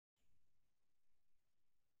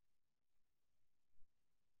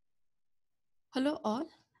Hello all,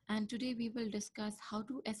 and today we will discuss how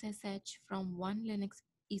to SSH from one Linux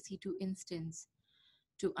EC2 instance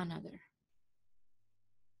to another.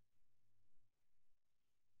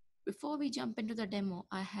 Before we jump into the demo,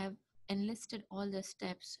 I have enlisted all the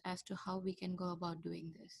steps as to how we can go about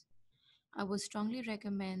doing this. I would strongly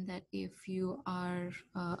recommend that if you are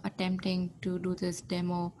attempting to do this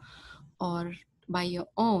demo or by your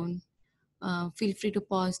own, feel free to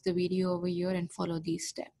pause the video over here and follow these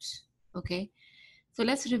steps. Okay, so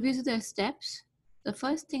let's review the steps. The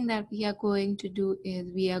first thing that we are going to do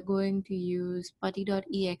is we are going to use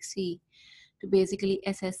putty.exe to basically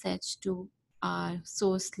SSH to our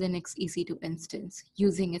source Linux EC2 instance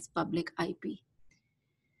using its public IP.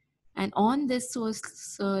 And on this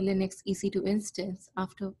source Linux EC2 instance,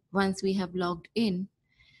 once we have logged in,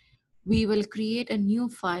 we will create a new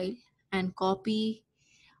file and copy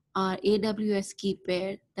our AWS key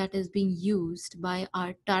pair that is being used by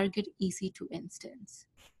our target EC2 instance.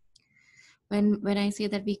 When I say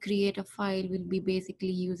that we create a file, we'll be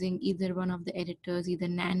basically using either one of the editors, either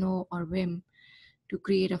Nano or Vim, to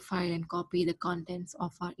create a file and copy the contents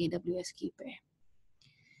of our AWS key pair.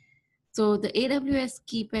 So the AWS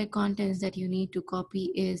key pair contents that you need to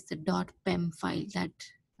copy is the .pem file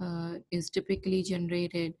that is typically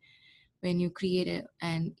generated when you create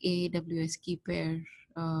an AWS key pair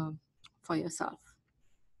for yourself.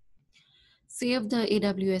 Save the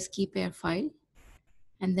AWS key pair file,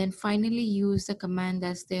 and then finally use the command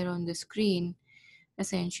that's there on the screen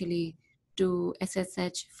essentially to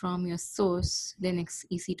SSH from your source Linux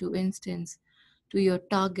EC2 instance to your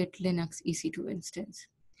target Linux EC2 instance.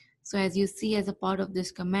 So as you see, as a part of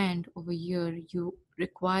this command over here, you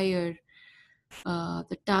require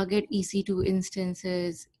the target EC2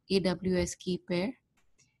 instance's AWS key pair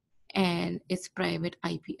and its private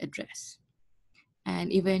IP address. And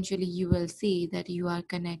eventually you will see that you are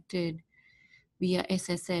connected via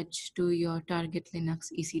SSH to your target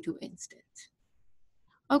Linux EC2 instance.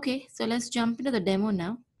 Okay, so let's jump into the demo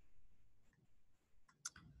now.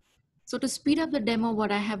 So to speed up the demo,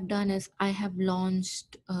 what I have done is I have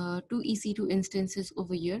launched two EC2 instances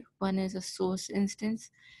over here. One is a source instance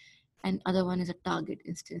and other one is a target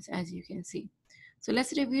instance, as you can see. So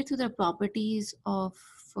let's review through the properties of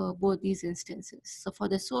both these instances. So for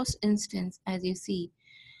the source instance, as you see,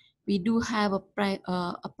 we do have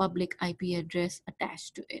a public IP address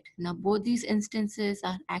attached to it. Now, both these instances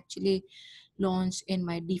are actually launched in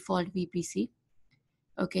my default VPC.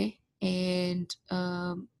 Okay, and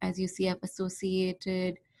as you see, I've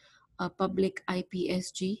associated a public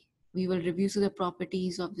IPSG. We will review the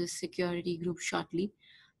properties of this security group shortly.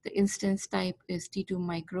 The instance type is T2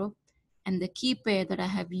 micro, and the key pair that I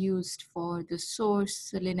have used for the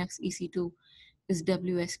source Linux EC2 is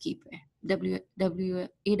WS key pair,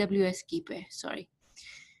 AWS key pair, sorry.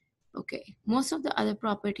 Okay, most of the other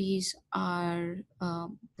properties are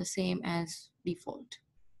the same as default.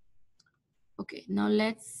 Okay, now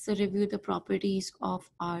let's review the properties of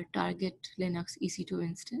our target Linux EC2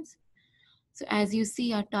 instance. So as you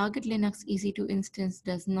see, our target Linux EC2 instance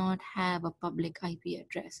does not have a public IP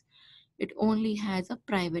address. It only has a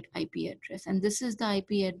private IP address. And this is the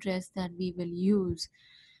IP address that we will use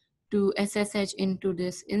to SSH into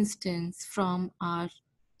this instance from our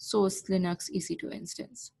source Linux EC2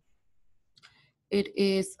 instance. It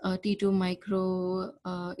is a T2 micro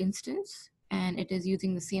instance, and it is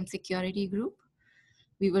using the same security group.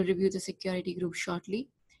 We will review the security group shortly.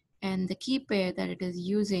 And the key pair that it is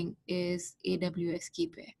using is AWS key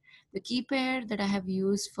pair. The key pair that I have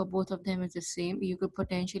used for both of them is the same. You could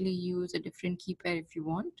potentially use a different key pair if you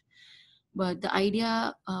want. But the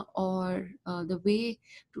idea or the way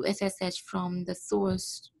to SSH from the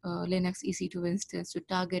source Linux EC2 instance to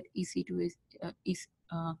target EC2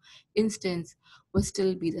 instance will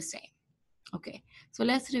still be the same. Okay, so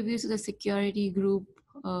let's review the security group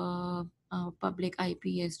public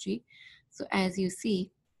IPSG. So as you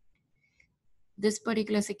see, this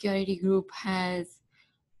particular security group has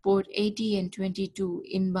port 80 and 22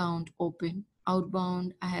 inbound open.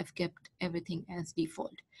 Outbound, I have kept everything as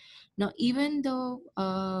default. Now, even though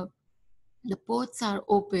the ports are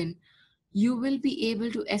open, you will be able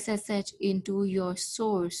to SSH into your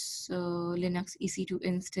source Linux EC2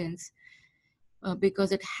 instance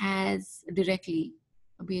because it has directly,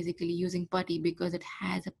 basically using putty, because it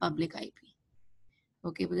has a public IP.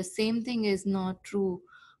 Okay, but the same thing is not true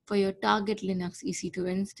for your target Linux EC2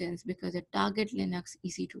 instance, because a target Linux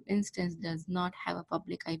EC2 instance does not have a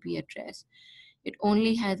public IP address. It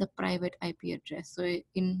only has a private IP address. So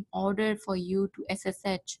in order for you to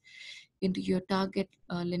SSH into your target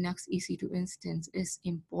Linux EC2 instance, it's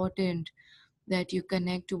important that you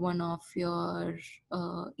connect to one of your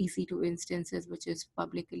EC2 instances, which is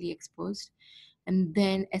publicly exposed, and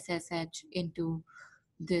then SSH into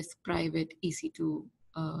this private EC2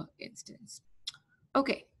 instance.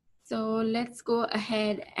 Okay, so let's go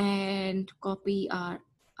ahead and copy our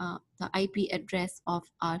the IP address of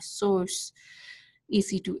our source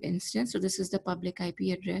EC2 instance. So this is the public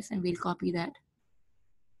IP address, and we'll copy that.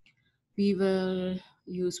 We will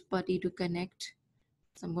use putty to connect.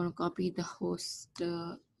 So I'm going to copy the host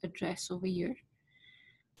address over here.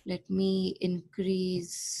 Let me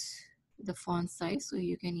increase the font size so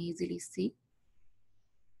you can easily see.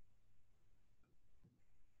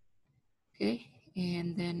 Okay,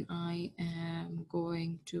 and then I am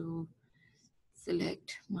going to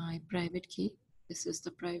select my private key. This is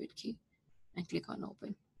the private key, and click on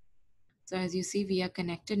open. So as you see, we are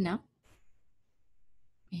connected now,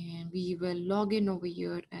 and we will log in over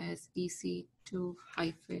here as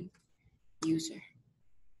EC2-user.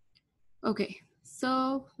 Okay,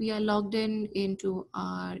 so we are logged in into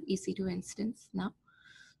our EC2 instance now.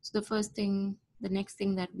 So the next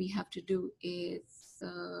thing that we have to do is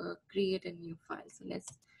create a new file. So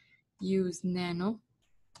let's use nano.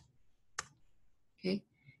 Okay,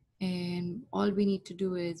 and all we need to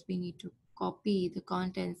do is we need to copy the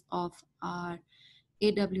contents of our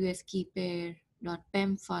AWS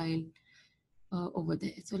keypair.pem file over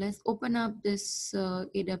there. So let's open up this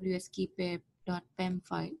AWS keypair.pem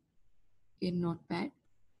file in Notepad.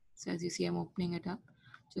 So as you see, I'm opening it up.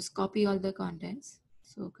 Just copy all the contents.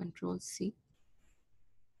 So Control C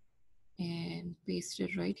and paste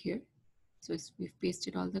it right here. So we've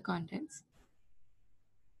pasted all the contents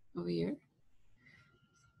over here.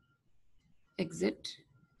 Exit,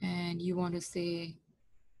 and you want to say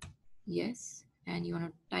yes, and you want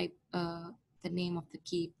to type the name of the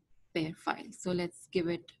key pair file. So let's give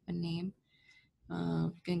it a name.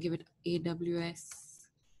 You can give it AWS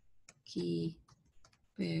key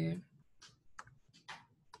pair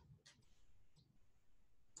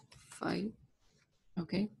file.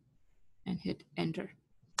 Okay, and hit enter.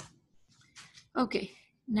 Okay,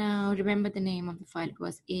 now remember the name of the file. It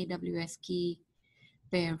was AWS key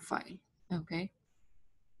pair file. Okay,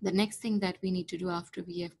 the next thing that we need to do after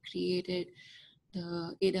we have created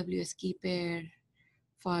the AWS key pair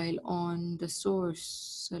file on the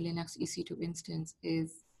source Linux EC2 instance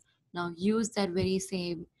is now use that very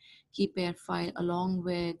same key pair file along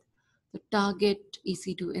with the target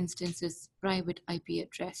EC2 instance's private IP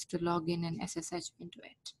address to log in and SSH into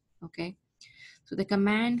it. Okay, so the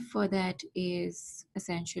command for that is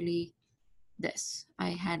essentially this.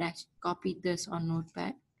 I had actually copied this on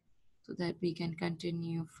Notepad so that we can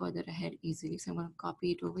continue further ahead easily. So I'm going to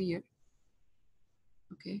copy it over here.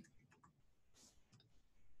 Okay.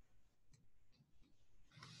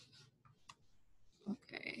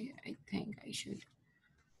 Okay, I think I should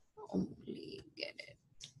only get it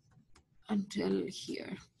until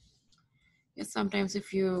here. Yes, sometimes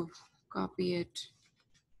if you copy it,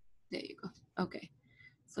 there you go. Okay,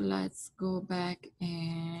 so let's go back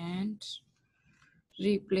and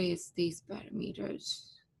replace these parameters.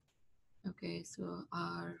 Okay, so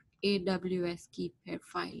our AWS key pair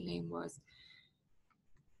file name was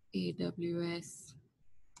AWS,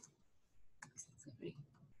 sorry,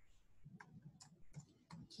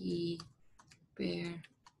 key pair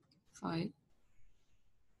file.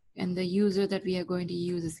 And the user that we are going to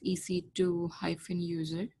use is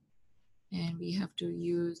EC2-user. And we have to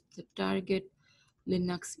use the target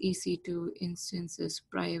Linux EC2 instance's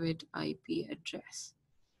private IP address.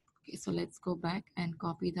 Okay, so let's go back and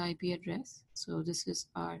copy the IP address. So this is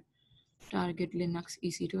our target Linux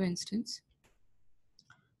EC2 instance.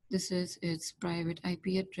 This is its private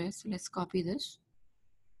IP address. So let's copy this.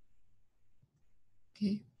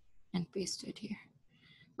 Okay, and paste it here.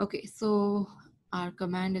 Okay, so our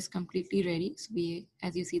command is completely ready. So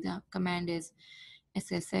as you see, the command is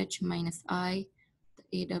SSH-I,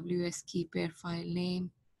 the AWS key pair file name,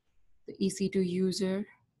 the EC2 user,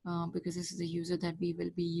 because this is the user that we will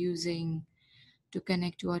be using to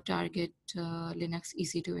connect to our target Linux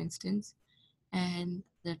EC2 instance, and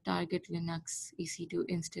the target Linux EC2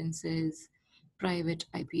 instance's private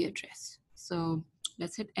IP address. So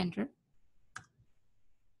let's hit enter.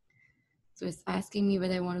 So it's asking me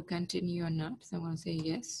whether I want to continue or not. So I'm going to say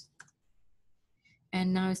yes.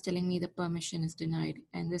 And now it's telling me the permission is denied.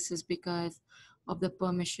 And this is because of the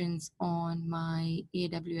permissions on my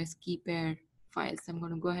AWS key pair file. So I'm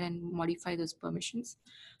going to go ahead and modify those permissions.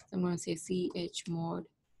 So I'm going to say chmod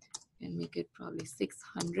and make it probably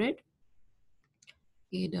 600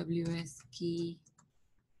 AWS key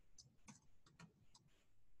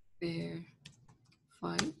pair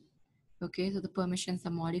file. Okay, so the permissions are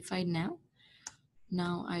modified now.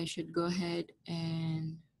 Now I should go ahead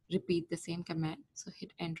and repeat the same command. So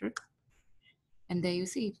hit enter, and there you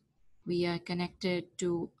see we are connected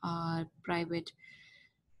to our private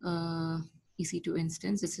uh, EC2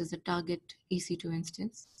 instance. This is a target EC2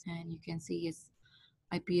 instance, and you can see its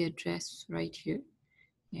IP address right here.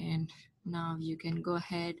 And now you can go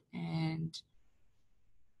ahead and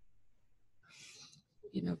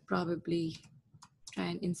probably try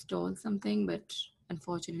and install something, but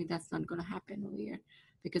unfortunately that's not going to happen over here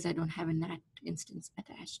because I don't have a NAT instance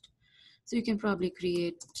attached. So you can probably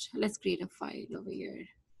let's create a file over here,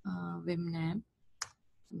 vimnam.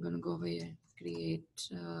 I'm going to go over here and create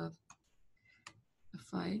a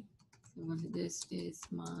file. So this is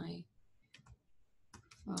my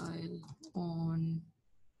file on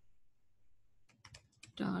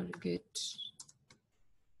target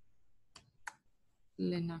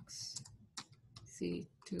Linux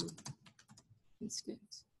EC2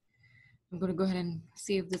 instance. I'm going to go ahead and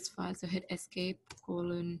save this file. So hit escape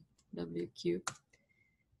 :WQ,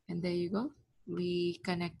 and there you go. We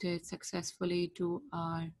connected successfully to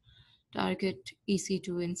our target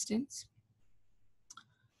EC2 instance,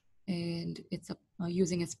 and it's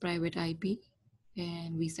using its private IP.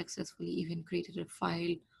 And we successfully even created a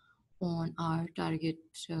file on our target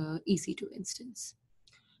EC2 instance.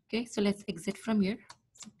 Okay, so let's exit from here.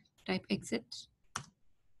 So type exit,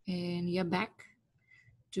 and you're back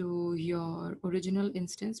to your original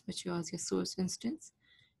instance, which was your source instance.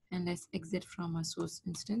 And let's exit from our source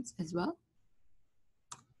instance as well.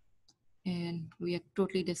 And we are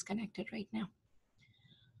totally disconnected right now.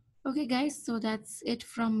 Okay, guys, so that's it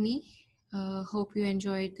from me. Hope you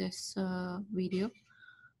enjoyed this video.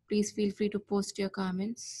 Please feel free to post your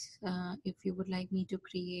comments if you would like me to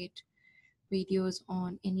create videos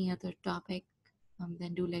on any other topic,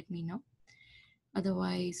 then do let me know.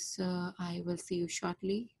 Otherwise, I will see you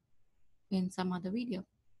shortly in some other video.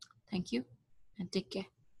 Thank you and take care.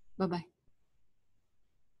 Bye-bye.